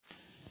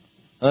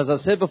As I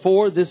said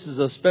before, this is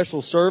a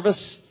special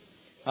service.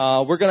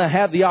 We're going to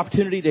have the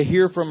opportunity to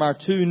hear from our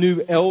two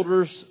new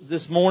elders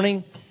this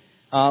morning.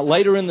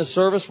 Later in the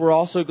service, we're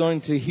also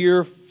going to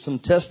hear some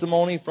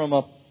testimony from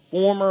a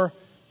former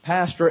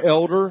pastor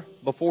elder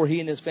before he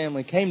and his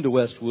family came to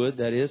Westwood,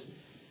 that is.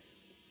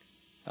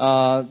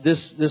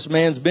 This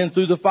man's been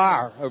through the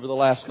fire over the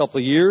last couple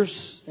of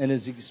years and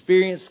has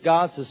experienced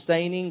God's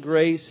sustaining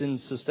grace and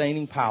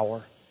sustaining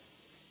power,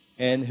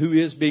 and who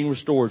is being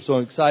restored. So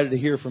I'm excited to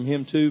hear from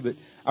him too. But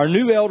our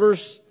new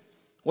elders,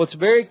 what's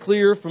very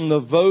clear from the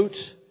vote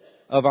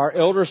of our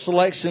elder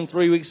selection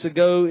 3 weeks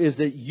ago is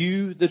that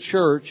you, the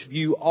church,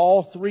 view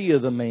all three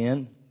of the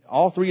men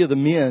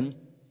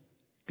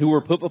who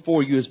were put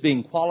before you as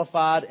being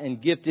qualified and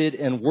gifted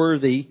and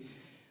worthy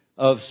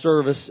of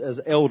service as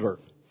elder.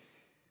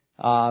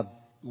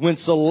 When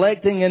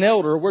selecting an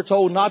elder, we're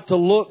told not to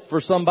look for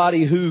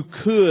somebody who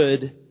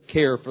could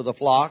care for the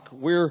flock.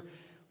 We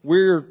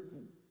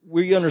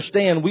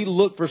understand we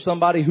look for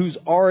somebody who's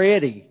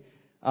already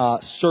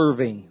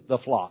serving the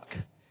flock.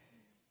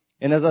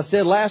 And as I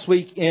said last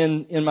week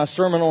in my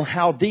sermon on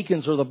how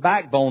deacons are the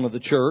backbone of the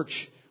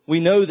church, we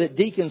know that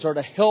deacons are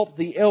to help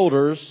the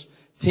elders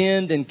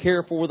tend and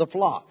care for the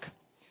flock.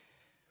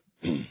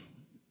 Excuse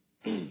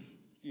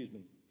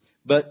me.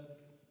 But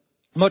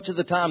much of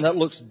the time that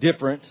looks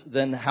different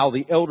than how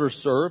the elders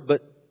serve,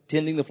 but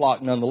tending the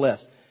flock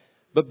nonetheless.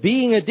 But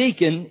being a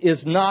deacon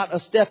is not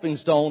a stepping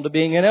stone to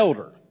being an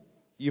elder.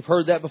 You've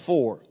heard that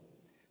before.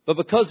 But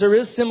because there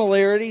is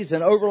similarities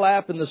and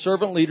overlap in the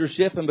servant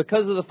leadership, and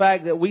because of the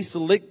fact that we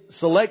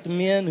select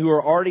men who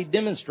are already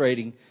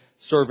demonstrating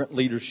servant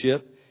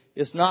leadership,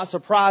 it's not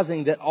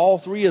surprising that all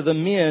three of the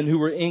men who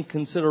were in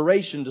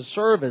consideration to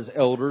serve as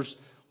elders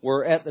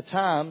were at the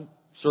time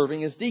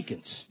serving as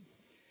deacons.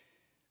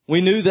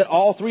 We knew that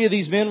all three of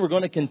these men were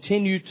going to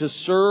continue to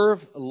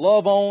serve,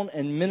 love on,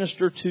 and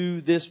minister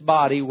to this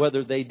body,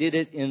 whether they did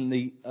it in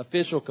the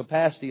official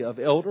capacity of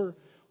elder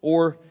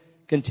or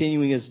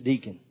continuing as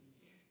deacon.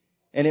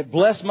 And it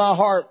blessed my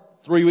heart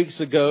 3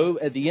 weeks ago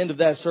at the end of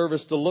that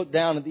service to look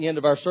down at the end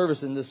of our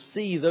service and to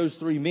see those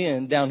three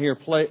men down here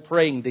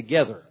praying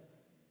together.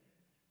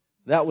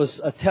 That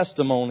was a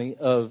testimony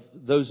of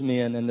those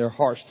men and their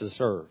hearts to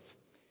serve.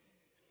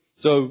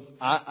 So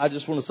I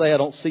just want to say I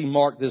don't see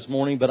Mark this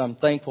morning, but I'm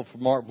thankful for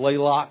Mark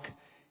Blaylock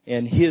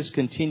and his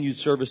continued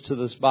service to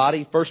this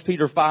body. 1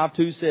 Peter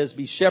 5:2 says,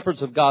 "Be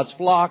shepherds of God's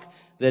flock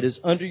that is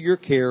under your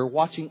care,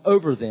 watching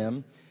over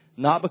them,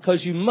 not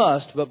because you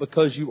must, but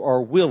because you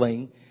are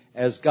willing,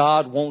 as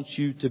God wants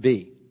you to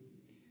be."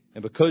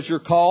 And because you're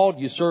called,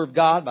 you serve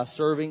God by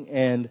serving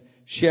and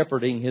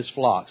shepherding His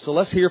flock. So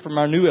let's hear from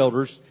our new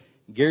elders,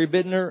 Gary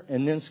Bittner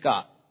and then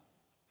Scott.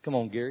 Come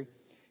on, Gary.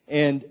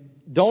 And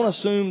don't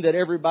assume that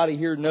everybody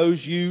here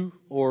knows you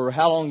or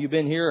how long you've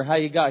been here or how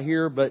you got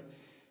here, but,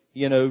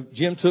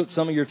 Jim took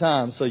some of your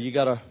time, so you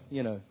got to,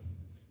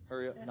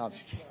 hurry up. No, I'm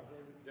just kidding. I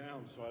wrote it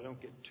down so I don't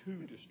get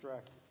too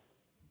distracted.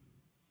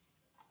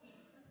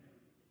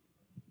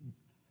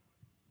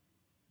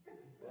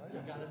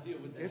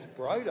 It's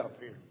bright up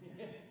here.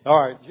 All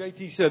right,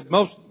 JT said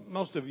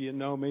most of you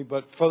know me,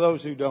 but for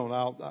those who don't,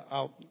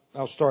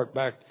 I'll start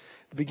back at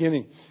the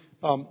beginning.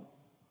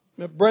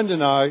 Brenda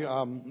and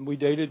I, we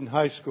dated in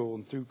high school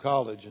and through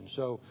college, and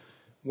so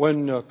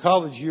when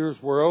college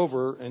years were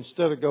over,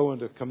 instead of going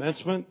to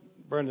commencement,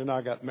 Brenda and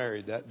I got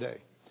married that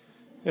day,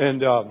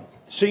 and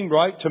seemed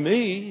right to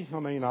me. I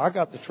mean, I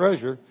got the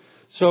treasure.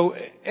 So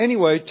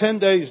anyway, 10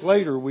 days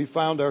later, we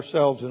found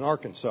ourselves in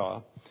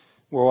Arkansas,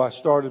 where I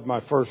started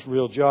my first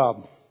real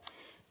job.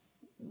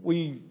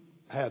 We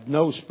had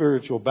no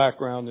spiritual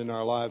background in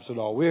our lives at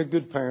all. We had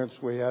good parents.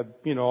 We had,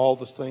 all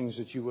the things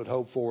that you would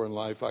hope for in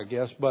life, I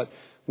guess. But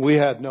we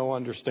had no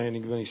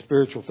understanding of any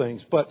spiritual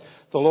things. But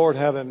the Lord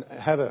had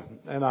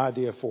an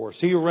idea for us.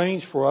 He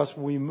arranged for us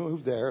when we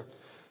moved there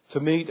to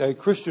meet a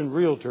Christian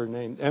realtor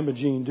named Emma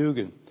Jean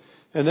Dugan.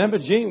 And Emma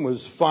Jean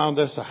found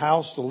us a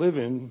house to live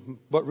in,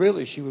 but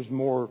really she was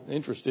more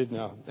interested in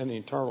an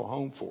eternal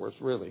home for us,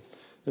 really,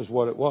 is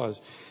what it was.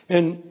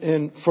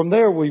 And from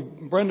there,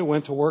 Brenda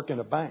went to work in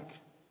a bank.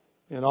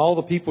 And all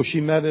the people she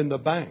met in the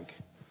bank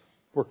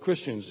were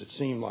Christians, it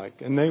seemed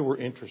like. And they were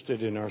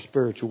interested in our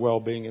spiritual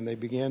well-being, and they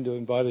began to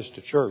invite us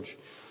to church.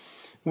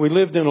 We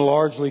lived in a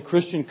largely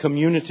Christian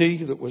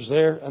community that was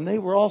there, and they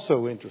were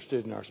also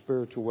interested in our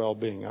spiritual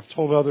well-being. I've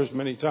told others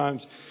many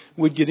times,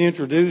 we'd get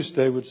introduced,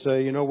 they would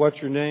say,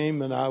 what's your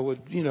name? And I would,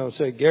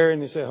 say, Gary,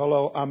 and they say,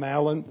 hello, I'm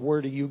Alan.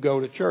 Where do you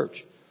go to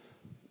church?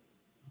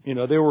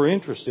 They were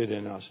interested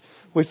in us.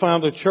 We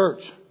found a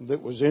church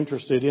that was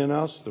interested in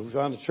us. We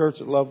found a church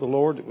that loved the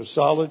Lord, that was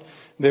solid.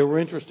 They were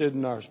interested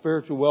in our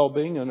spiritual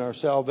well-being and our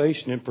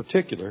salvation in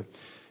particular.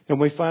 And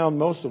we found,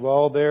 most of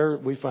all there,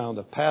 we found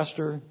a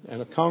pastor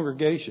and a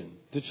congregation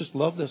that just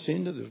loved us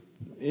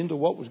into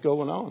what was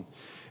going on.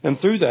 And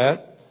through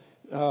that,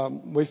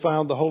 we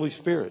found the Holy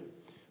Spirit.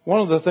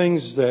 One of the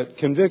things that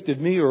convicted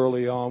me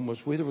early on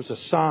was there was a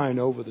sign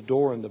over the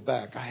door in the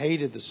back. I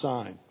hated the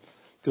sign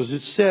because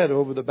it said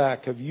over the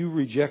back, "Have you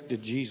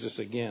rejected Jesus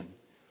again?"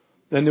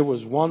 then there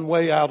was one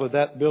way out of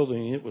that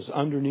building. And it was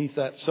underneath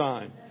that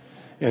sign.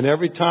 And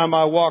every time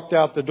I walked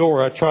out the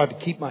door, I tried to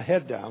keep my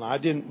head down. I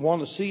didn't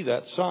want to see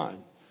that sign.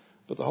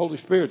 But the Holy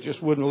Spirit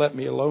just wouldn't let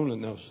me alone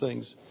in those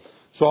things.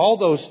 So all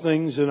those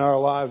things in our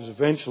lives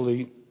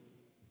eventually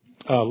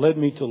led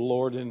me to the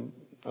Lord. And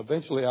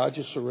eventually I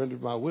just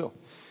surrendered my will.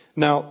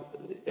 Now,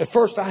 at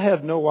first I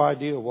had no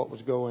idea what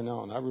was going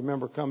on. I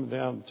remember coming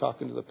down and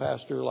talking to the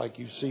pastor like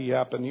you see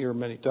happen here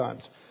many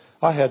times.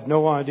 I had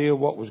no idea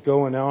what was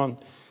going on.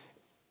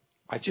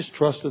 I just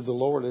trusted the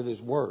Lord at His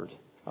word.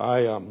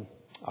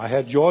 I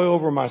had joy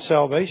over my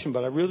salvation,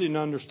 but I really didn't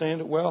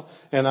understand it well.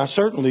 And I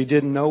certainly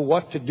didn't know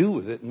what to do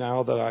with it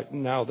now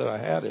that I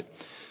had it.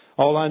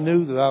 All I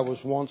knew that I was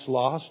once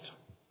lost,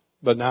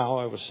 but now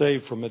I was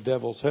saved from the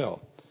devil's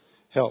hell.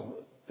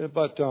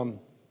 But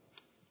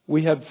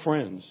we had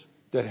friends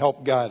that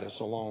helped guide us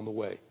along the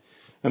way.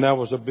 And that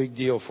was a big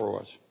deal for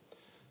us.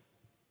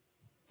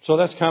 So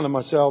that's kind of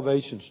my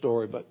salvation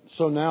story. But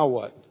so now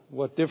what?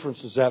 What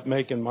difference does that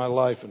make in my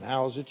life? And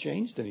how has it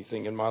changed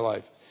anything in my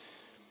life?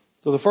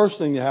 So the first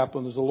thing that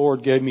happened is the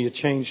Lord gave me a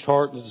changed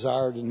heart and a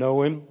desire to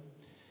know Him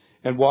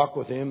and walk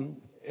with Him.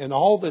 And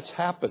all that's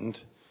happened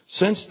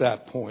since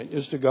that point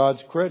is to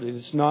God's credit.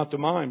 It's not to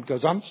mine,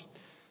 because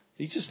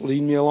He's just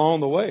leading me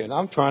along the way. And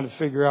I'm trying to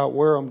figure out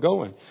where I'm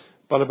going.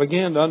 But I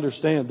began to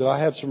understand that I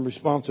had some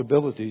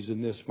responsibilities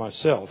in this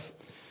myself.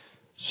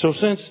 So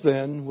since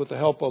then, with the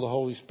help of the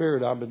Holy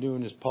Spirit, I've been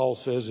doing, as Paul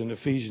says in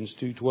Ephesians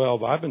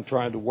 2:12, I've been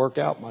trying to work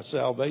out my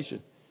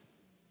salvation.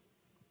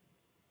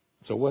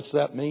 So what's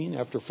that mean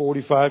after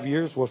 45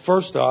 years? Well,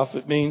 first off,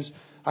 it means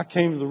I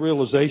came to the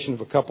realization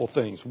of a couple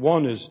things.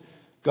 One is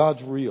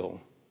God's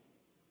real,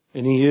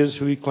 and He is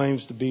who He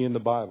claims to be in the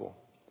Bible.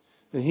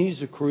 And He's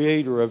the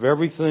creator of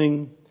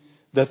everything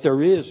that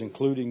there is,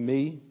 including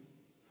me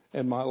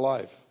and my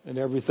life and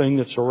everything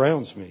that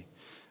surrounds me.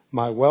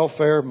 My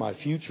welfare, my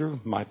future,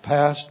 my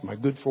past, my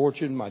good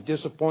fortune, my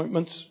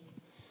disappointments,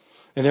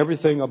 and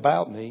everything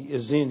about me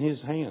is in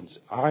His hands.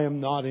 I am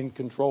not in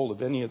control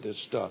of any of this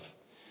stuff.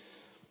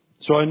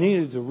 So I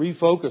needed to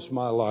refocus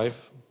my life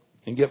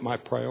and get my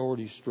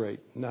priorities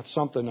straight. And that's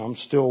something I'm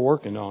still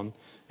working on,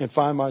 and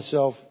find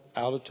myself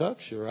out of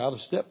touch or out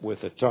of step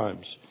with at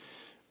times.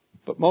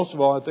 But most of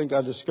all, I think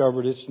I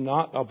discovered it's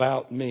not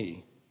about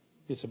me.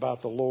 It's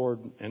about the Lord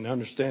and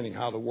understanding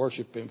how to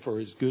worship Him for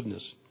His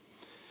goodness.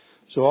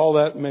 So all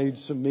that made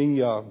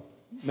me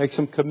make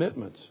some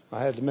commitments.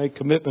 I had to make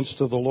commitments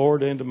to the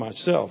Lord and to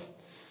myself.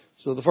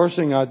 So the first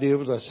thing I did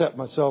was I set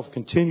myself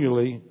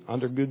continually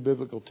under good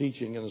biblical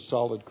teaching in a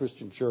solid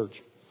Christian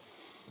church.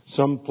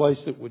 Some place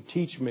that would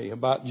teach me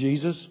about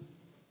Jesus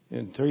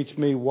and teach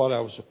me what I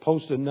was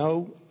supposed to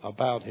know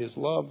about His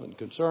love and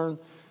concern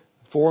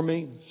for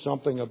me,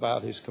 something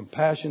about His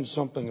compassion,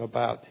 something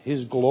about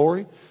His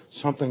glory,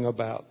 something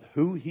about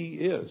who He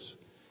is.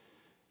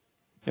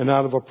 And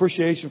out of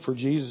appreciation for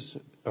Jesus,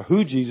 or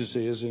who Jesus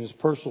is, and His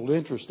personal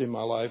interest in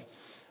my life,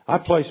 I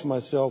placed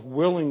myself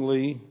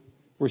willingly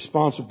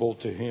responsible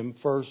to Him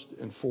first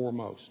and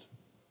foremost.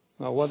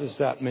 Now, what does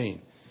that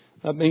mean?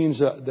 That means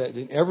that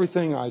in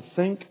everything I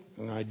think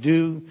and I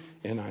do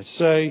and I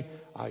say,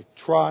 I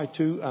try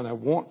to and I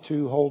want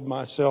to hold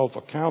myself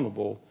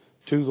accountable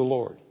to the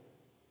Lord.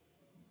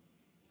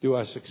 Do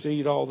I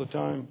succeed all the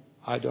time?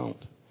 I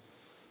don't.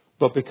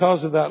 But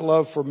because of that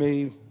love for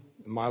me,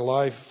 my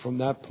life from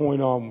that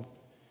point on,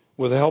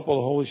 with the help of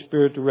the Holy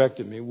Spirit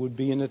directed me, would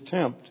be an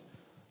attempt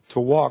to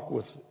walk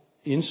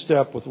in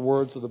step with the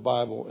words of the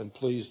Bible and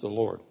please the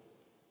Lord.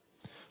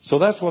 So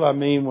that's what I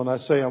mean when I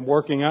say I'm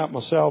working out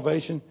my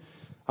salvation.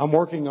 I'm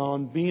working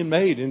on being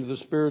made into the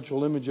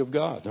spiritual image of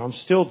God. I'm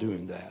still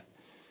doing that.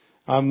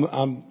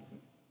 I'm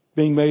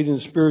being made in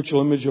the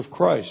spiritual image of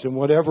Christ in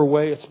whatever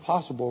way it's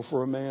possible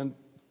for a man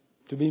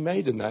to be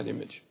made in that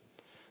image.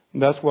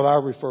 And that's what I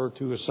refer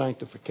to as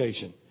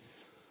sanctification.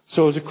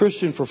 So as a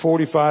Christian for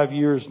 45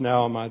 years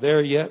now, am I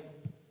there yet?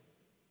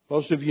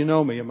 Most of you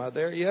know me. Am I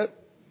there yet?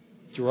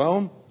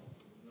 Jerome?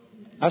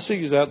 I see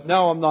you that.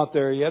 No, I'm not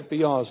there yet.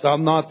 Be honest.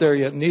 I'm not there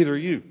yet. Neither are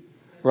you.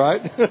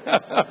 Right?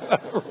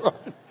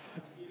 Right.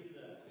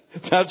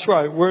 That's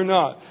right. We're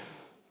not.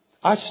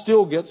 I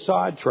still get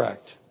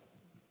sidetracked.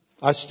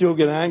 I still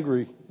get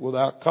angry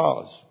without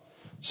cause.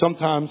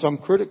 Sometimes I'm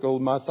critical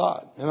of my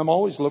thought. And I'm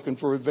always looking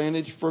for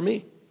advantage for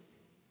me.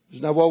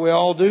 Isn't that what we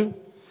all do?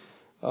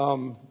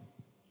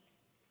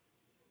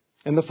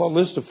 And the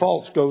list of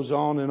faults goes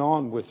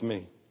on with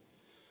me.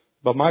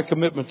 But my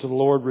commitment to the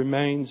Lord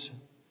remains,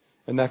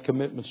 and that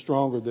commitment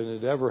stronger than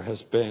it ever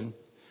has been,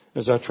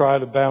 as I try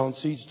to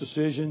balance each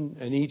decision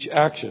and each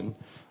action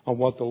on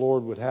what the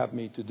Lord would have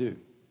me to do.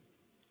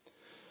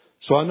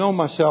 So I know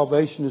my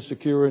salvation is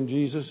secure in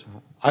Jesus.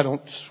 I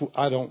don't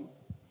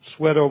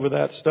sweat over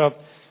that stuff.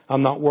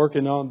 I'm not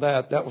working on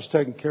that. That was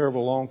taken care of a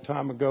long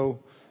time ago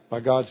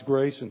by God's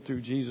grace and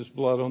through Jesus'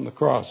 blood on the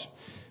cross.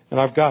 And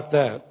I've got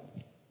that.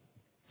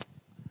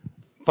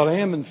 But I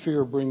am in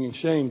fear of bringing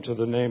shame to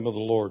the name of the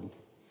Lord.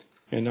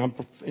 And I'm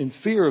in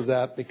fear of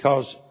that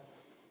because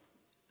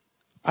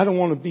I don't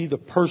want to be the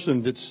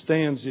person that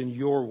stands in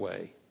your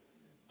way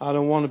I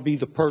don't want to be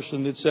the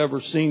person that's ever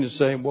seen as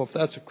saying, well, if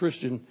that's a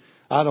Christian,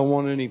 I don't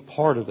want any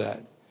part of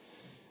that.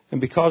 And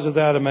because of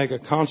that, I make a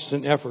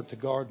constant effort to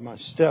guard my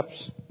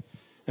steps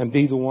and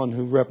be the one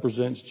who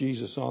represents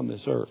Jesus on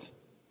this earth.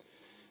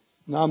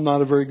 Now, I'm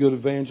not a very good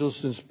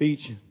evangelist in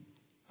speech.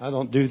 I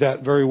don't do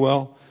that very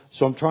well.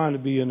 So I'm trying to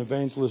be an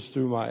evangelist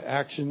through my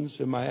actions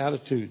and my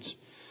attitudes.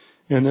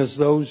 And as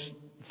those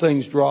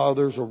things draw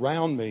others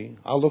around me,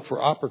 I look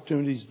for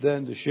opportunities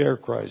then to share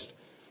Christ.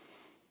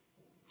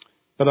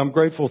 But I'm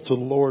grateful to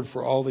the Lord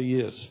for all He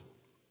is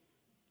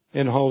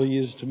and all He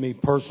is to me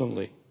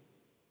personally.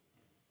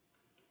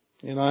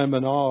 And I am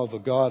in awe of a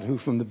God who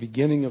from the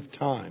beginning of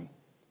time,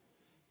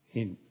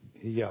 He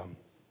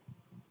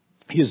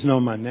has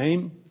known my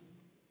name.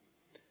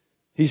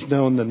 He's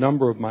known the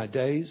number of my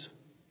days.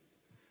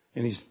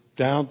 And He's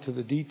down to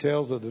the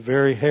details of the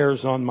very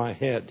hairs on my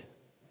head.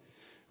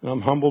 And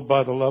I'm humbled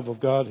by the love of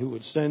God who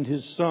would send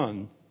His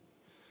Son,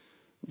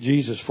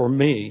 Jesus, for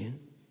me,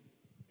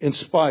 in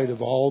spite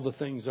of all the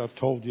things I've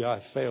told you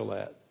I fail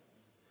at.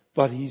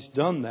 But He's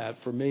done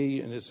that for me,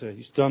 and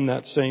He's done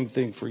that same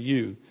thing for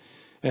you.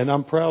 And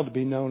I'm proud to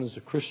be known as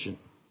a Christian.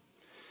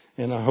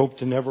 And I hope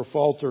to never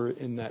falter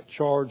in that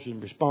charge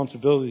and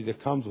responsibility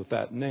that comes with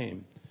that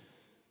name.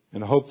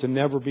 And I hope to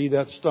never be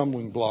that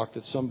stumbling block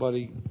that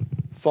somebody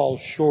falls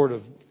short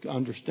of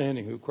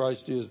understanding who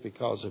Christ is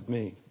because of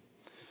me.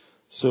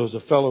 So as a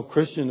fellow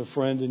Christian, a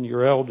friend, and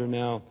your elder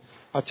now,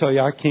 I tell you,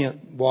 I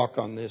can't walk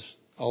on this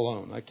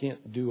alone. I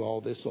can't do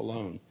all this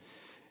alone.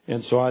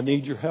 And so I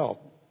need your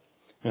help.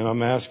 And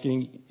I'm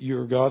asking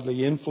your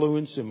godly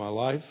influence in my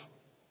life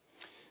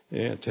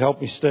and to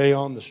help me stay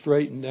on the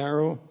straight and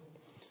narrow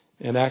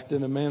and act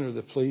in a manner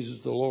that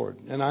pleases the Lord.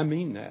 And I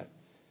mean that.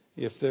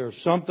 If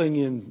there's something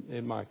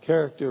in my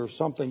character or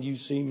something you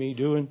see me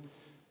doing,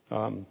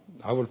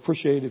 I would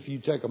appreciate if you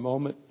take a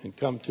moment and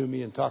come to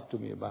me and talk to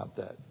me about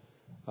that.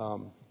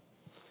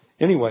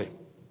 Anyway,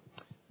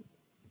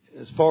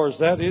 as far as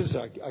that is,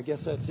 I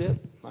guess that's it.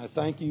 I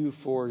thank you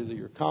for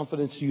your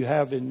confidence you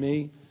have in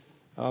me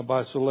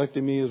by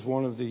selecting me as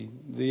one of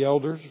the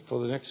elders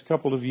for the next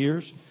couple of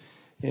years.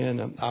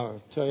 And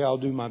I'll tell you, I'll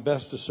do my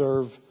best to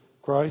serve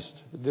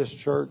Christ, this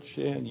church,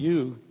 and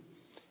you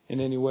in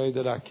any way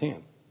that I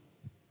can.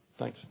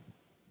 Thanks.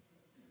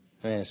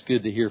 Man, it's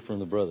good to hear from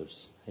the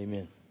brothers.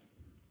 Amen.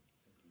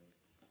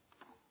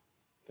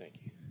 Thank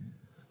you.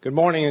 Good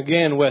morning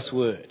again,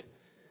 Westwood.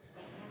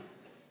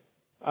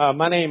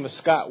 My name is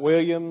Scott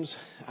Williams.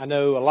 I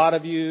know a lot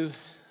of you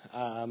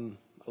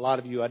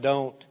I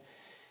don't.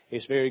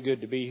 It's very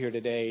good to be here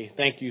today.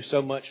 Thank you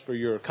so much for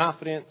your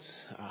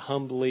confidence. I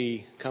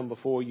humbly come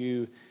before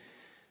you,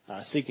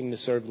 seeking to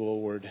serve the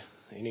Lord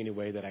in any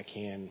way that I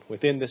can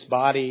within this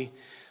body,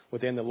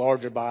 within the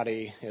larger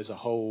body as a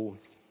whole.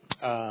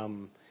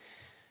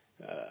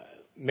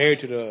 Married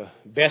to the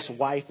best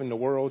wife in the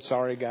world.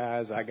 Sorry,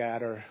 guys, I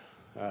got her.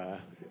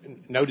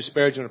 No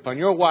disparagement upon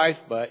your wife,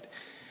 but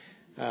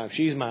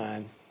she's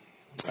mine.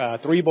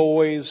 3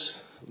 boys,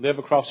 live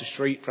across the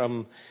street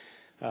from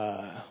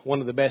one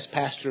of the best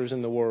pastors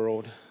in the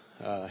world.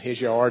 His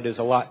yard is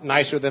a lot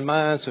nicer than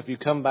mine, so if you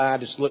come by,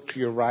 just look to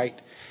your right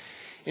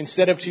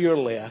instead of to your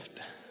left.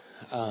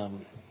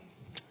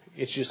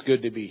 It's just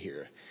good to be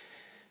here.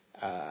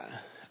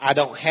 I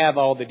don't have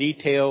all the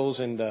details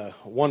and the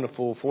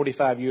wonderful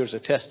 45 years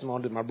of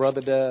testimony that my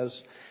brother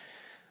does.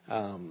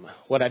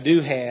 What I do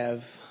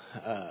have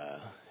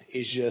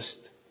is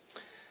just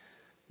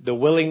the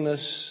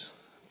willingness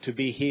to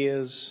be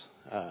His,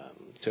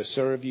 to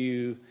serve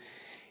you.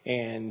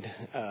 And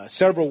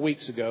several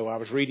weeks ago, I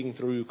was reading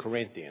through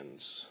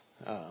Corinthians.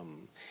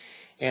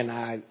 And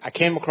I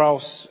came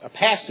across a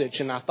passage,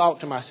 and I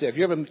thought to myself,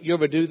 you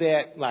ever do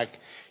that? Like,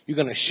 you're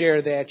going to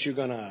share that. You're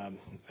going to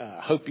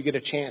hope you get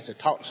a chance to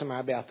talk to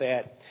somebody about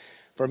that.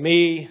 For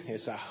me,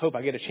 I hope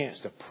I get a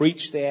chance to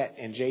preach that.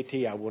 And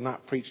JT, I will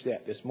not preach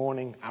that this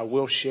morning. I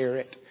will share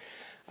it.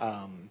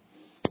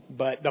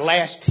 But the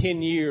last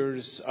 10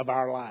 years of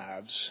our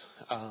lives,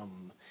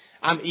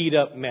 I'm eat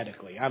up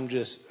medically. I'm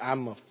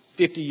a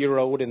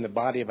 50-year-old in the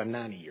body of a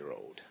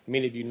 90-year-old.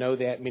 Many of you know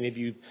that. Many of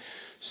you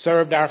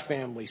served our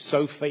family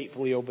so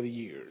faithfully over the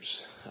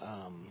years,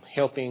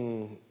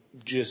 helping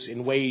just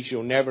in ways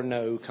you'll never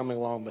know, coming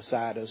along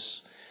beside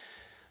us.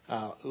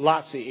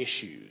 Lots of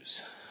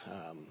issues.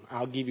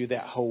 I'll give you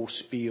that whole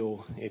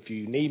spiel if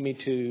you need me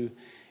to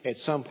at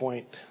some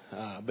point.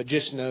 But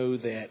just know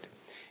that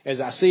as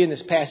I see in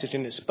this passage,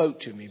 and it spoke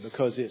to me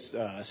because it's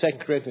 2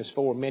 Corinthians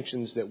 4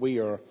 mentions that we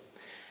are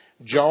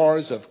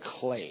jars of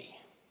clay.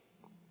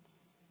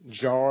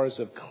 Jars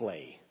of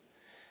clay.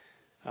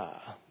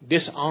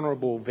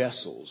 Dishonorable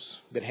vessels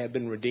that have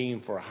been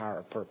redeemed for a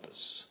higher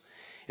purpose.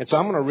 And so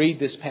I'm going to read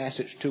this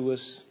passage to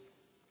us.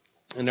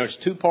 And there's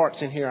 2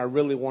 parts in here I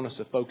really want us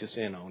to focus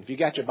in on. If you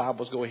got your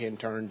Bibles, go ahead and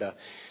turn to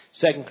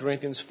 2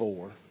 Corinthians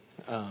 4.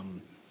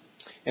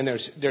 And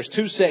there's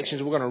 2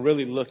 sections we're going to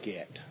really look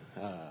at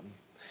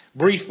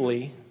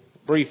briefly.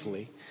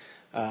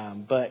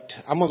 But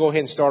I'm going to go ahead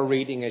and start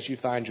reading as you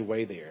find your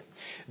way there.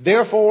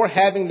 Therefore,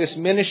 having this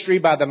ministry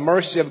by the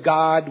mercy of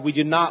God, we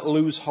do not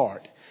lose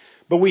heart,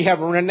 But we have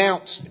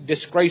renounced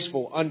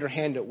disgraceful,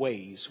 underhanded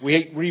ways.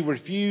 We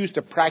refuse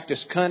to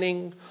practice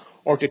cunning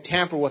or to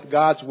tamper with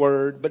God's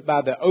word, but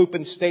by the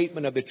open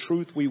statement of the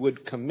truth, we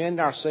would commend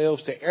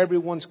ourselves to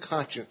everyone's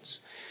conscience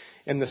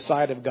in the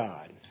sight of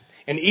God.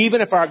 And even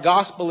if our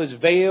gospel is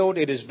veiled,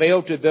 it is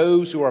veiled to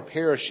those who are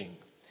perishing.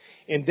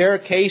 In their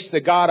case,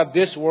 the God of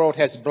this world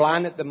has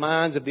blinded the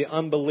minds of the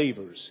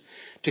unbelievers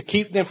to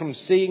keep them from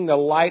seeing the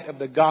light of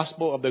the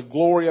gospel of the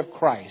glory of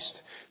Christ,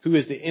 who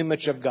is the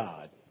image of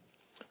God.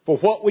 For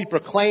what we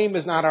proclaim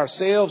is not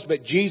ourselves,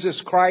 but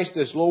Jesus Christ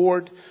as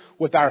Lord,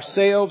 with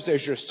ourselves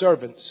as your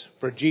servants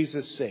for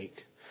Jesus'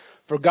 sake.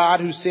 For God,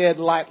 who said,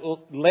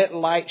 let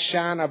light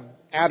shine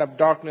out of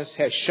darkness,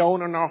 has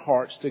shone in our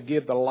hearts to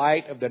give the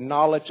light of the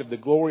knowledge of the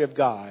glory of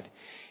God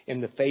in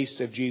the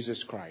face of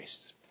Jesus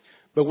Christ.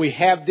 But we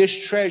have this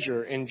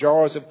treasure in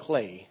jars of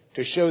clay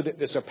to show that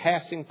the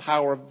surpassing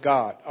power of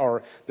God,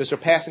 or the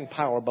surpassing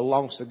power,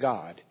 belongs to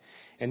God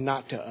and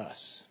not to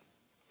us.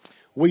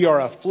 We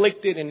are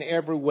afflicted in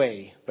every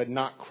way, but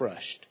not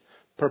crushed.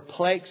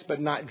 Perplexed,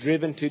 but not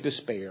driven to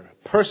despair.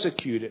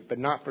 Persecuted, but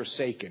not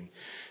forsaken.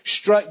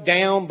 Struck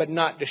down, but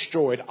not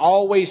destroyed.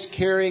 Always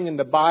carrying in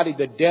the body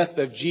the death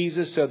of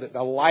Jesus, so that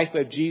the life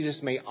of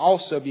Jesus may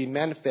also be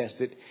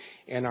manifested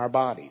in our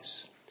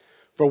bodies.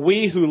 For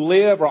we who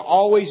live are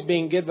always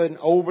being given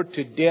over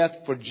to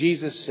death for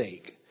Jesus'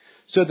 sake,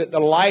 so that the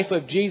life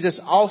of Jesus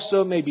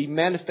also may be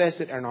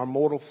manifested in our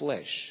mortal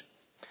flesh.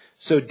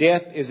 So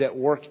death is at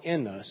work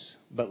in us,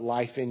 but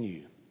life in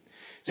you.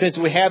 Since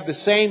we have the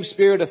same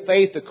spirit of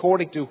faith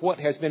according to what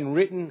has been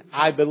written,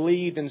 I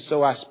believed and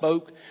so I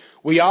spoke.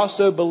 We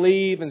also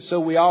believe and so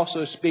we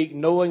also speak,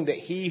 knowing that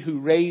he who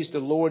raised the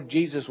Lord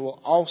Jesus will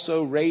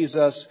also raise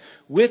us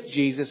with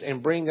Jesus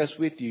and bring us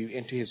with you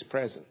into his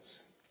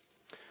presence.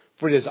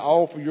 For it is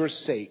all for your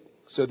sake,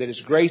 so that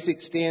as grace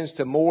extends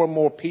to more and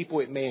more people,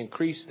 it may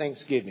increase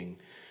thanksgiving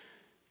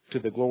to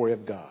the glory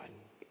of God.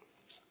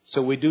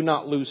 So we do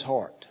not lose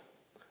heart.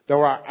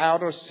 Though our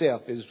outer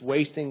self is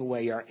wasting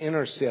away, our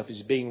inner self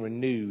is being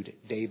renewed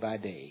day by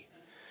day.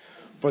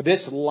 For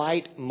this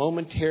light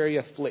momentary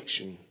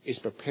affliction is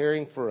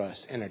preparing for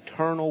us an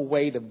eternal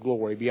weight of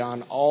glory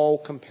beyond all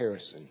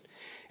comparison,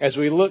 as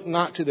we look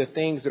not to the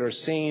things that are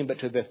seen, but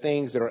to the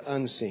things that are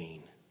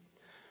unseen.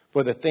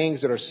 For the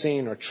things that are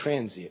seen are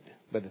transient,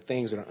 but the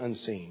things that are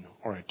unseen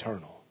are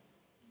eternal.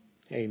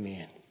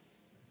 Amen.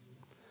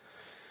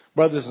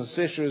 Brothers and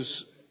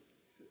sisters,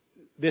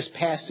 this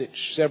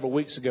passage several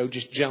weeks ago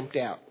just jumped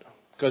out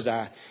because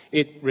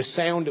it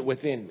resounded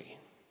within me.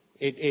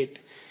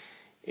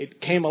 It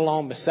came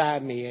along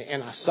beside me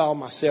and I saw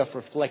myself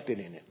reflected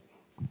in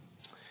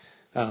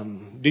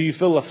it. Do you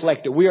feel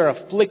afflicted? We are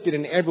afflicted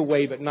in every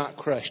way but not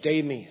crushed.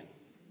 Amen.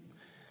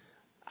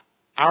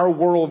 Our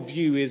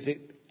worldview is in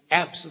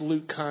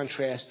absolute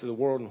contrast to the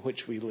world in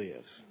which we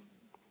live.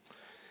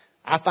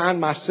 I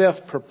find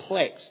myself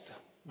perplexed,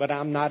 but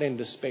I'm not in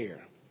despair.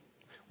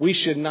 We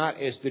should not,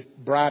 as the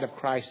bride of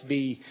Christ,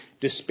 be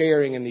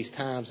despairing in these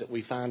times that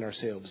we find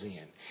ourselves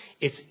in.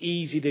 It's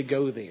easy to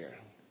go there.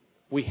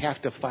 We have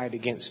to fight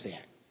against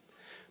that.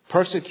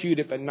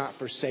 Persecuted but not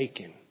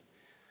forsaken.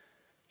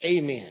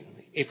 Amen.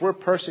 If we're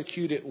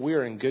persecuted,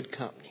 we're in good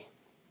company.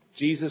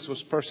 Jesus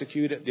was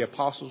persecuted. The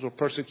apostles were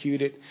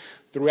persecuted.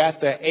 Throughout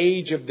the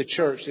age of the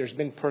church, there's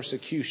been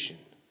persecution.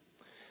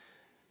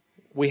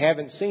 We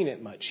haven't seen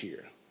it much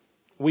here.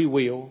 We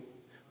will.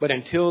 But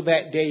until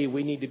that day,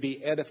 we need to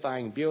be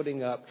edifying,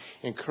 building up,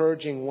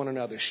 encouraging one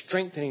another,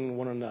 strengthening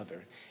one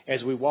another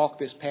as we walk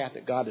this path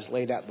that God has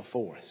laid out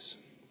before us.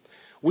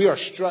 We are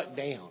struck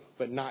down,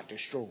 but not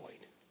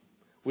destroyed.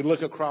 We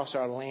look across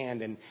our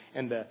land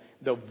and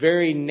the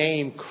very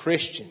name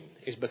Christian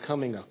is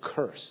becoming a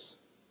curse.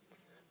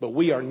 But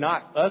we are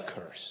not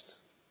accursed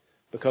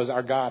because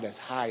our God is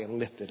high and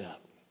lifted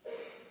up.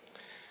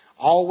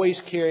 Always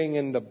carrying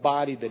in the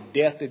body the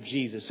death of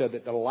Jesus, so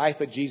that the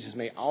life of Jesus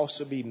may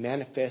also be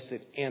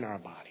manifested in our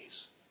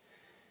bodies.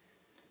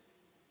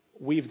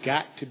 We've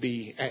got to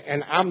be,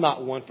 and I'm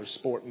not one for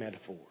sport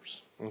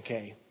metaphors,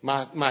 okay?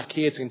 My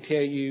kids can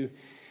tell you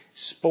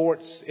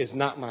sports is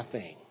not my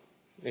thing.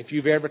 If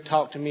you've ever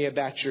talked to me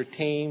about your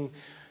team,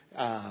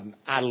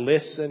 I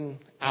listen.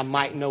 I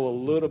might know a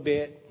little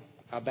bit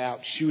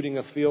about shooting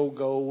a field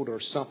goal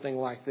or something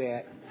like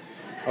that,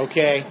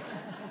 okay?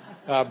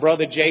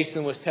 Brother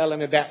Jason was telling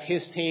me about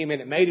his team,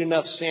 and it made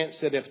enough sense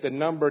that if the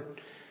number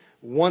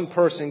one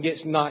person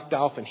gets knocked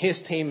off and his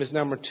team is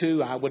number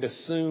 2, I would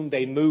assume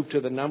they move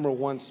to the number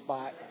 1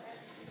 spot.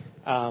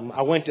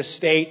 I went to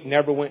state,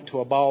 never went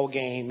to a ball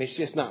game. It's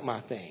just not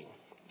my thing.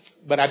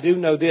 But I do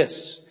know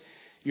this.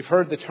 You've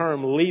heard the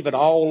term, leave it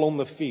all on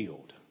the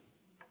field,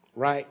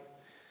 right?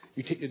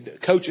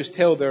 Coaches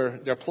tell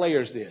their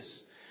players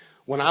this.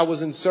 When I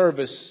was in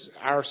service,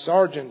 our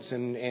sergeants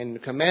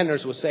and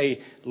commanders would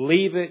say,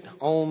 leave it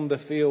on the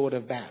field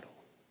of battle.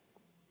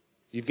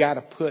 You've got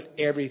to put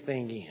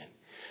everything in.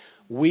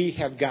 We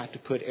have got to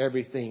put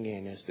everything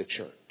in as the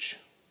church.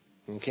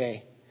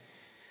 Okay?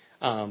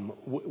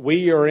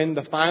 We are in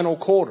the final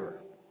quarter.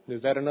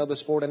 Is that another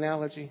sport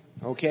analogy?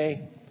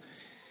 Okay?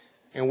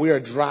 and we are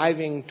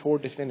driving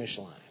toward the finish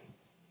line.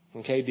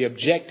 Okay, the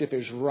objective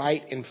is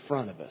right in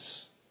front of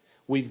us.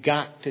 We've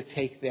got to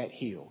take that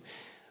hill.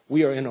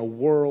 We are in a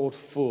world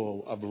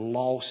full of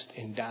lost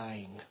and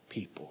dying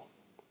people.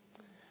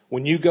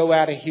 When you go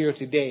out of here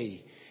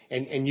today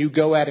and you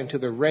go out into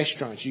the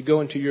restaurants, you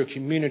go into your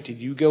community,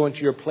 you go into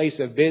your place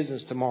of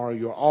business tomorrow,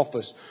 your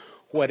office,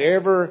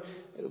 whatever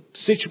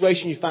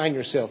situation you find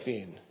yourself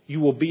in, you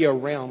will be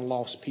around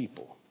lost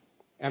people.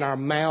 And our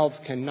mouths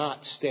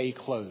cannot stay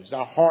closed.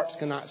 Our hearts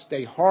cannot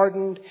stay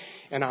hardened.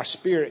 And our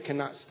spirit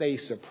cannot stay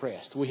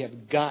suppressed. We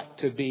have got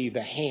to be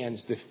the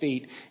hands, the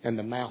feet, and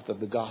the mouth of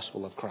the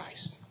gospel of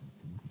Christ.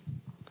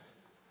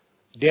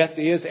 Death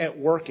is at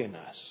work in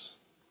us,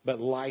 but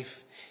life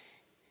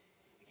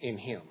in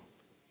Him,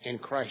 in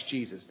Christ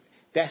Jesus.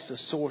 That's the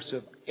source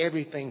of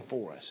everything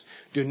for us.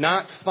 Do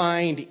not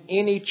find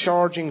any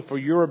charging for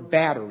your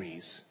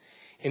batteries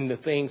in the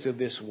things of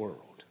this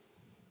world.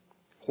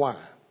 Why?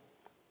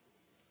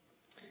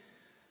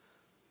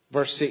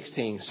 Verse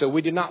 16, so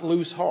we do not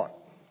lose heart.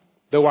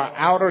 Though our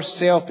outer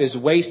self is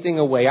wasting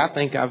away. I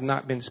think I've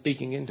not been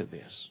speaking into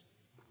this.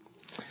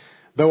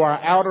 Though our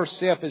outer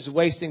self is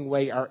wasting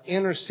away, our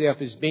inner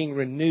self is being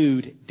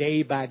renewed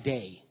day by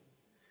day.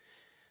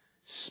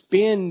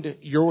 Spend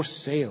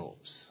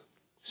yourselves.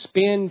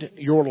 Spend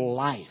your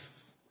life.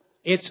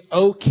 It's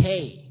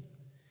okay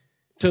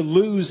to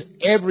lose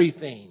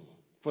everything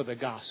for the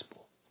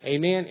gospel.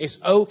 Amen. It's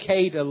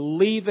okay to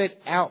leave it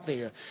out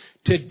there,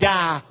 to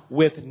die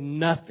with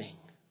nothing.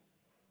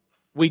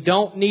 We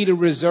don't need a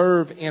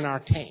reserve in our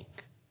tank.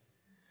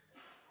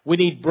 We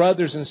need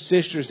brothers and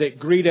sisters that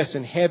greet us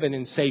in heaven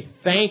and say,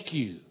 thank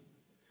you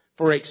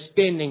for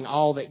expending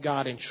all that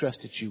God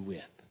entrusted you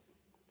with.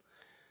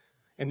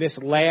 And this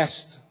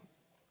last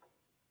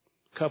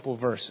couple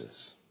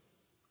verses,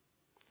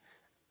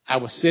 I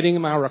was sitting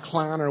in my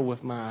recliner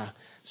with my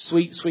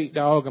sweet, sweet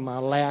dog in my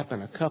lap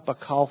and a cup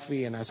of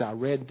coffee. And as I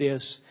read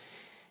this,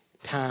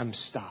 time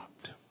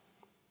stopped.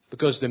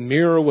 Because the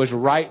mirror was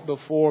right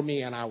before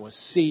me and I was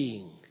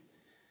seeing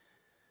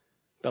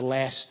the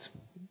last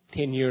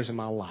 10 years of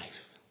my life.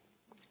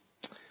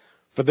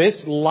 For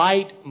this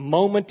light,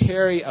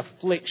 momentary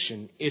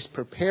affliction is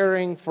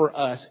preparing for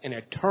us an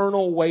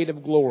eternal weight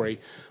of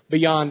glory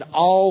beyond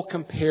all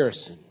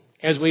comparison.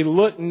 As we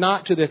look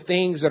not to the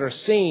things that are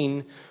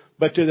seen,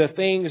 but to the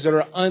things that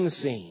are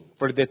unseen.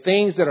 For the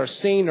things that are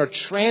seen are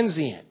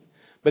transient,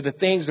 but the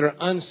things that are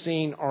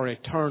unseen are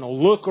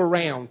eternal. Look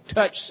around,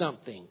 touch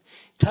something,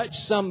 touch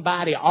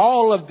somebody.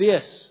 All of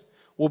this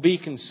will be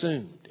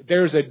consumed.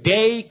 There's a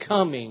day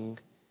coming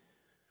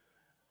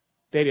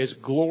that is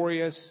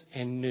glorious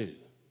and new.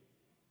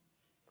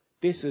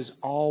 This is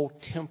all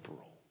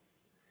temporal.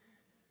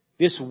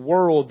 This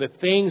world, the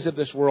things of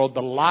this world,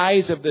 the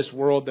lies of this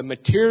world, the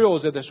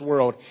materials of this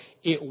world,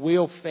 it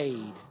will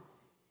fade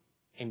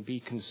and be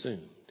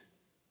consumed.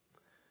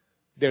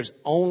 There's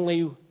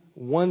only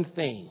one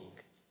thing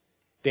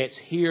that's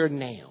here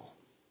now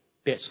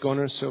that's going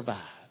to survive.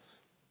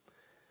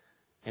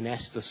 And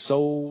that's the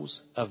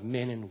souls of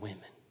men and women.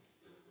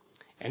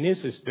 And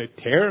this is the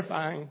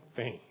terrifying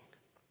thing.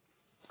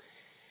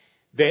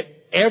 That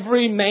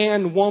every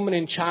man, woman,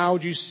 and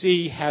child you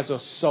see has a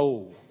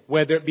soul,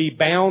 whether it be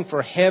bound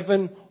for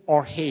heaven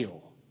or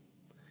hell.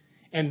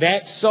 And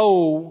that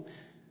soul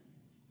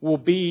will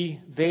be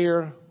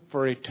there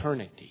for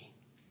eternity.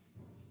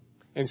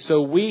 And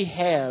so we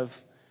have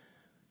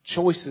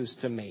choices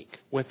to make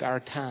with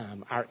our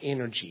time, our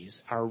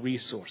energies, our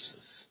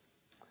resources.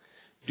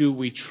 Do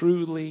we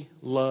truly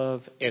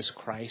love as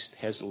Christ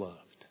has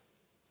loved?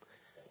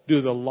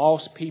 Do the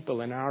lost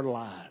people in our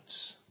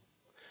lives,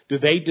 do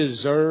they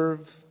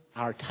deserve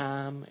our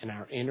time and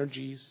our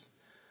energies?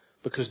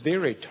 Because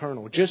they're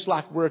eternal, just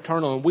like we're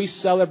eternal. And we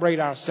celebrate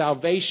our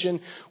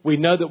salvation. We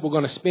know that we're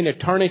going to spend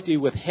eternity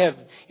with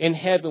in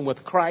heaven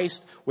with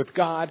Christ, with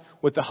God,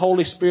 with the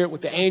Holy Spirit,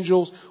 with the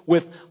angels,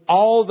 with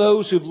all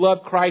those who've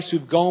loved Christ,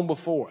 who've gone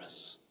before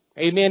us.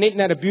 Amen. Isn't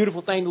that a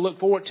beautiful thing to look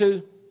forward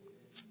to?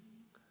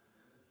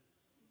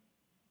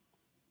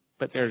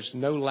 But there's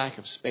no lack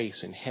of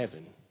space in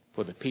heaven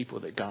for the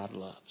people that God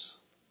loves.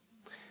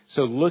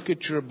 So look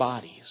at your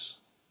bodies.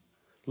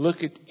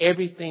 Look at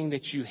everything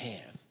that you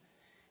have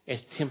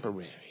as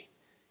temporary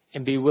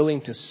and be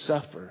willing to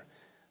suffer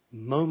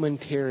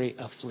momentary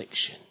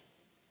affliction.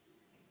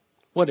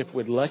 What if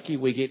we're lucky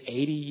we get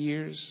 80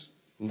 years,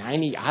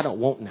 90? I don't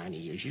want 90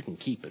 years. You can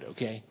keep it,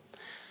 okay?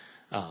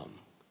 I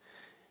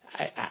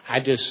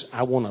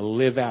want to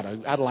live out.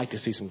 I'd like to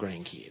see some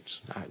grandkids.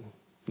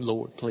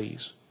 Lord,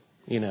 please,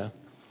 no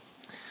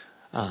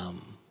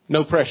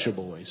pressure,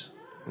 boys.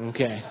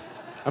 Okay.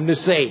 I'm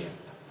just saying.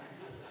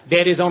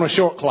 Daddy's on a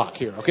short clock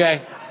here,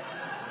 okay?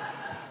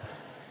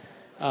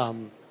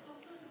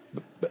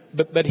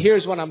 But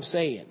here's what I'm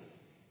saying.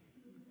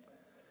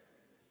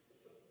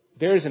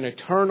 There's an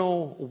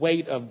eternal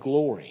weight of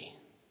glory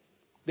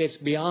that's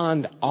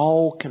beyond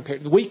all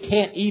comparison. We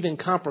can't even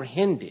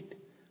comprehend it,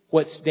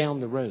 what's down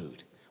the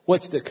road,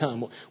 what's to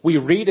come. We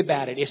read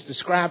about it. It's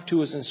described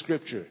to us in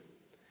Scripture.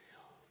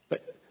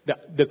 But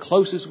the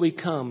closest we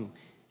come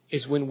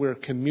is when we're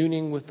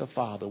communing with the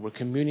Father, we're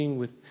communing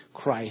with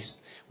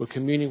Christ, we're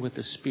communing with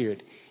the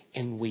Spirit,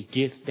 and we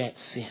get that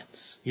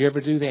sense. You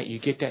ever do that? You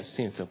get that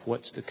sense of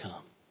what's to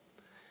come.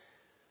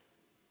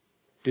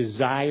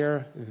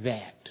 Desire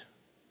that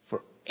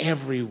for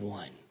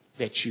everyone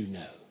that you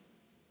know.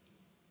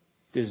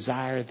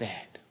 Desire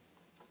that.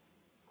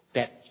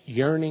 That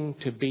yearning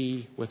to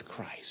be with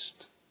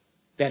Christ.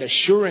 That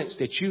assurance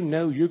that you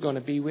know you're going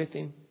to be with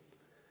Him.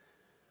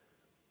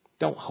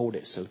 Don't hold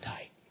it so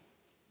tight.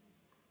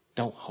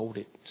 Don't hold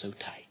it so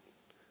tight.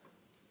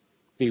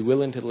 Be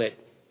willing to let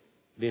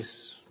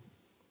this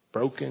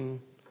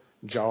broken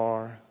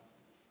jar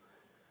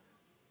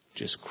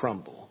just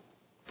crumble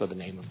for the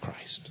name of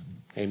Christ.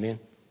 Amen.